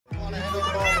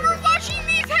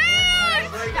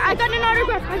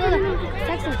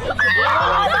Texas.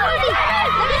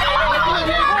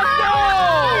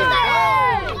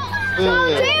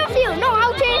 Chance you. No,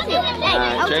 I'll chance you. Hey,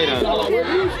 I'll chance you.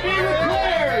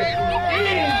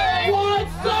 Juan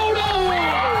Soto!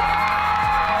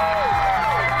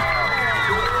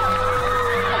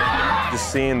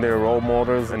 Just seeing their role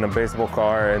models in a baseball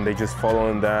card and they just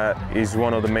following that is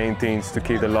one of the main things to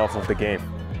keep the love of the game.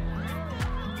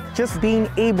 Just being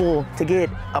able to get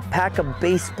a pack of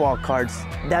baseball cards,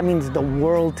 that means the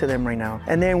world to them right now.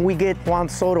 And then we get Juan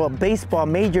Soto, a baseball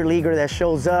major leaguer that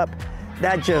shows up,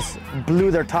 that just blew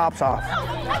their tops off.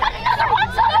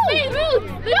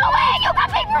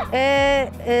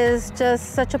 It is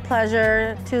just such a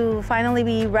pleasure to finally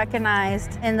be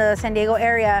recognized in the San Diego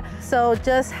area. So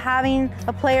just having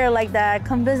a player like that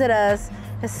come visit us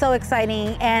is so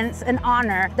exciting, and it's an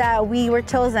honor that we were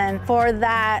chosen for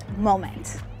that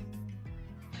moment.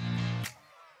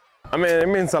 I mean, it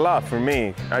means a lot for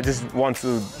me. I just want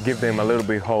to give them a little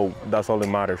bit hope. That's all that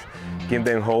matters. Give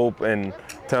them hope and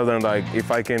tell them, like, if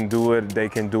I can do it, they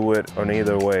can do it on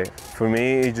either way. For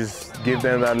me, it just give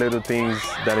them that little things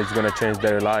that is gonna change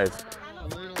their lives.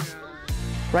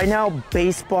 Right now,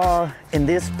 baseball in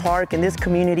this park, in this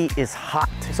community is hot.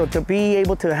 So to be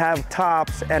able to have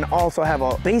tops and also have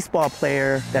a baseball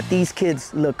player that these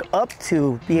kids look up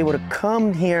to, be able to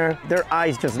come here, their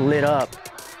eyes just lit up.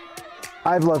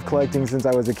 I've loved collecting since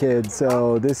I was a kid,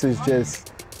 so this is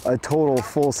just a total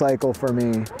full cycle for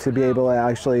me to be able to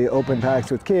actually open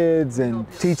packs with kids and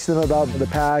teach them about the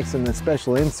packs and the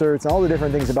special inserts, all the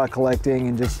different things about collecting,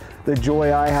 and just the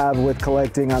joy I have with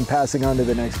collecting, I'm passing on to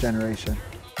the next generation.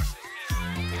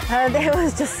 It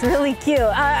was just really cute.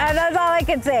 That's all I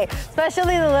can say.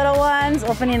 Especially the little ones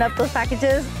opening up those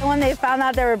packages. When they found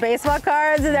out there were baseball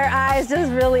cards, their eyes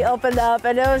just really opened up,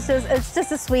 and it's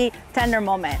just a sweet, tender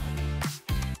moment.